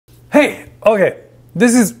Hey, okay,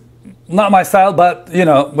 this is not my style, but you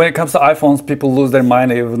know, when it comes to iPhones, people lose their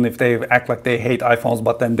mind even if they act like they hate iPhones,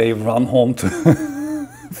 but then they run home to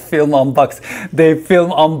film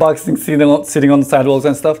unboxing, sitting on the sidewalks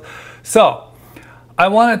and stuff. So I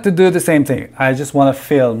wanted to do the same thing. I just want to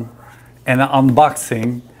film an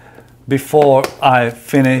unboxing before I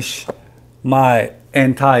finish my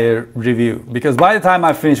entire review, because by the time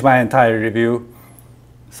I finish my entire review,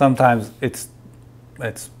 sometimes it's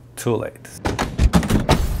too late.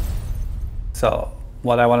 So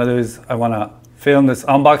what I want to do is I want to film this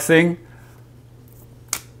unboxing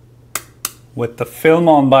with the film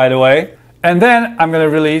on, by the way, and then I'm going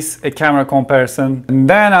to release a camera comparison, and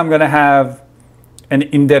then I'm going to have an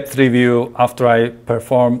in-depth review after I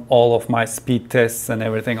perform all of my speed tests and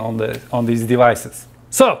everything on these devices.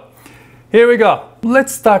 So here we go.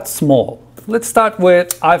 Let's start small. Let's start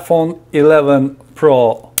with iPhone 11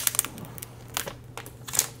 Pro.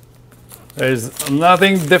 There's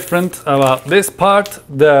nothing different about this part.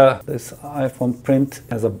 This iPhone print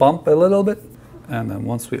has a bump a little bit, and then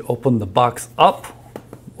once we open the box up,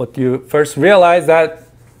 what you first realize that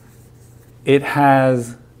it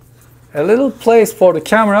has a little place for the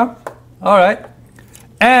camera. All right,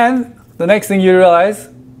 and the next thing you realize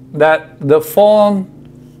that the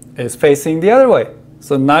phone is facing the other way.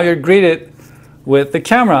 So now you're greeted with the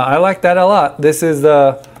camera. I like that a lot. This is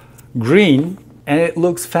the green, and it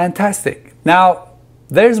looks fantastic. Now,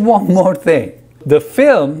 there's one more thing. The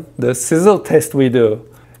film, the sizzle test we do,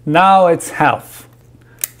 now it's half.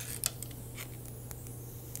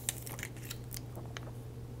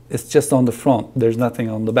 It's just on the front. There's nothing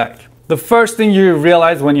on the back. The first thing you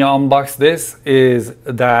realize when you unbox this is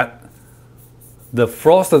that the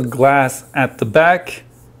frosted glass at the back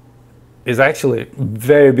is actually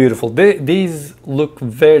very beautiful. These look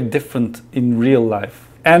very different in real life.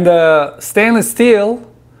 And the stainless steel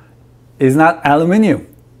is not aluminum.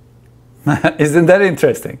 Isn't that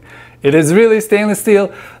interesting? It is really stainless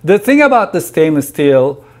steel. The thing about the stainless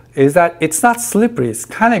steel is that it's not slippery. It's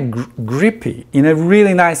kind of grippy in a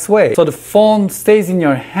really nice way. So the phone stays in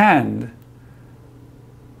your hand.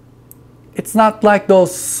 It's not like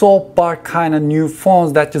those soap bar kind of new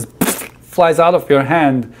phones that just flies out of your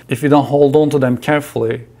hand if you don't hold on to them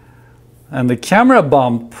carefully. And the camera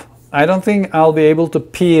bump, I don't think I'll be able to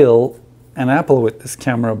peel an apple with this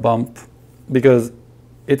camera bump, because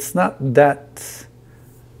it's not that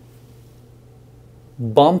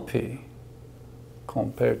bumpy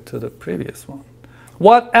compared to the previous one.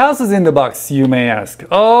 What else is in the box, you may ask?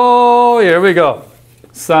 Oh, here we go.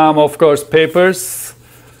 Some, of course, papers,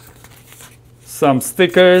 some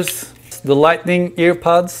stickers, the lightning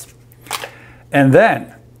earpods, and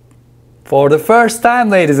then, for the first time,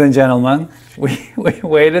 ladies and gentlemen, we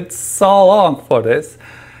waited so long for this,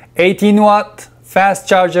 18-watt fast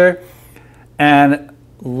charger and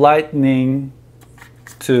lightning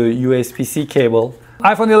to USB-C cable.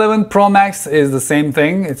 iPhone 11 Pro Max is the same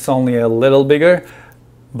thing. It's only a little bigger.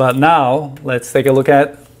 But now let's take a look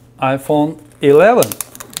at iPhone 11,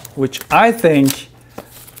 which I think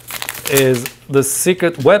is the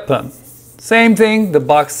secret weapon. Same thing, the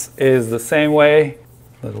box is the same way,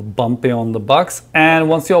 a little bumpy on the box. And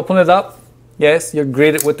once you open it up, yes, you're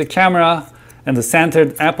greeted with the camera and the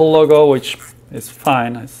centered Apple logo, which is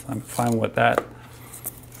fine. I'm fine with that.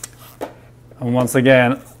 And once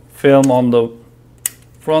again, film on the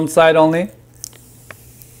front side only.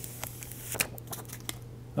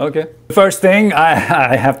 Okay. The first thing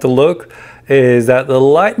I have to look is that the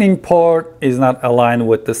lightning port is not aligned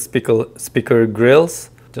with the speaker grills,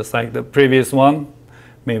 just like the previous one.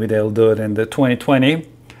 Maybe they'll do it in the 2020.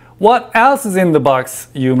 What else is in the box,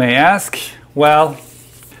 you may ask? Well,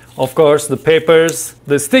 of course, the papers.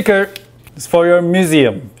 The sticker is for your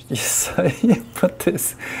museum. Yes, you put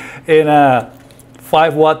this in a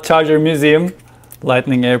 5-watt charger museum,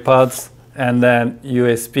 lightning AirPods, and then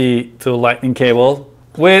USB to lightning cable.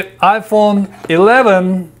 With iPhone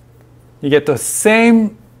 11, you get the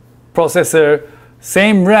same processor,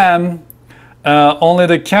 same RAM, only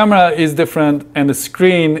the camera is different and the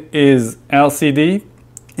screen is LCD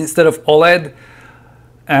instead of OLED,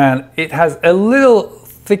 and it has a little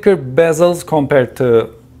thicker bezels compared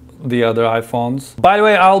to the other iPhones. By the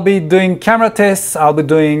way, I'll be doing camera tests, I'll be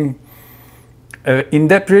doing an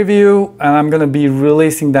in-depth review, and I'm gonna be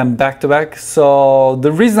releasing them back to back. So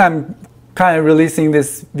the reason I'm kind of releasing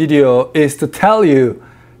this video is to tell you,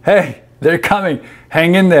 hey, they're coming,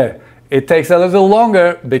 hang in there. It takes a little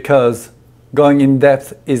longer because going in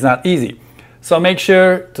depth is not easy. So make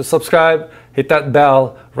sure to subscribe, hit that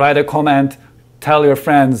bell, write a comment, tell your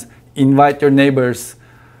friends, invite your neighbors,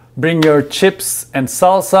 bring your chips and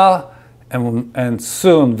salsa, and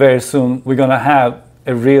soon, very soon, we're gonna have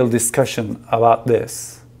a real discussion about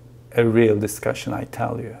this. A real discussion, I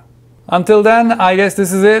tell you. Until then, I guess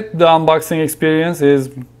this is it. The unboxing experience is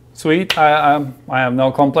sweet. I have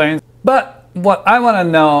no complaints. But what I want to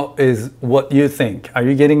know is what you think. Are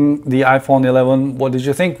you getting the iPhone 11? What did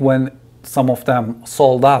you think when some of them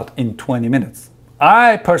sold out in 20 minutes?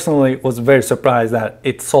 I personally was very surprised that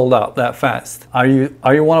it sold out that fast. Are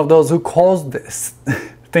you one of those who caused this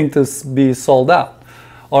thing to be sold out?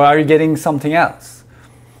 Or are you getting something else?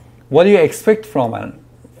 What do you expect from a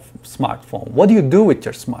smartphone? What do you do with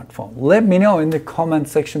your smartphone? Let me know in the comment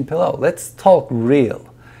section below. Let's talk real.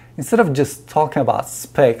 Instead of just talking about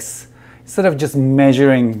specs, instead of just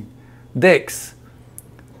measuring dicks,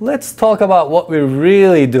 let's talk about what we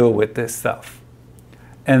really do with this stuff.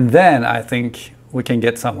 And then I think we can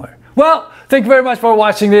get somewhere. Well, thank you very much for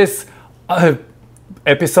watching this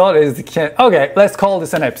episode. Okay, let's call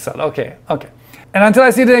this an episode. Okay. And until I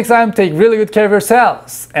see you the next time, take really good care of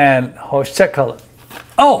yourselves and hoşça.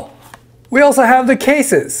 Oh, we also have the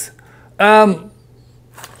cases.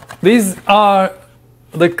 These are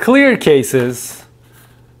the clear cases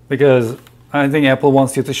because I think Apple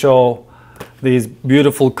wants you to show these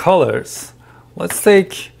beautiful colors. Let's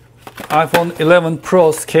take iPhone 11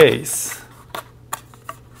 Pro's case.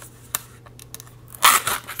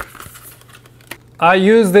 I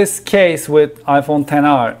use this case with iPhone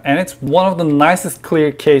XR and it's one of the nicest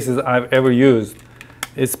clear cases I've ever used.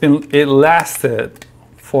 It lasted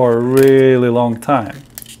for a really long time.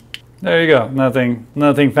 There you go,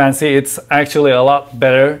 nothing fancy. It's actually a lot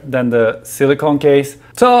better than the silicone case.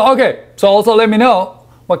 So okay, so also let me know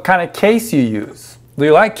what kind of case you use. Do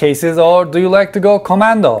you like cases or do you like to go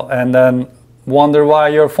commando and then wonder why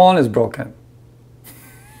your phone is broken?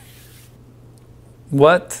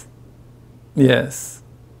 What? Yes.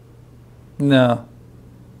 No.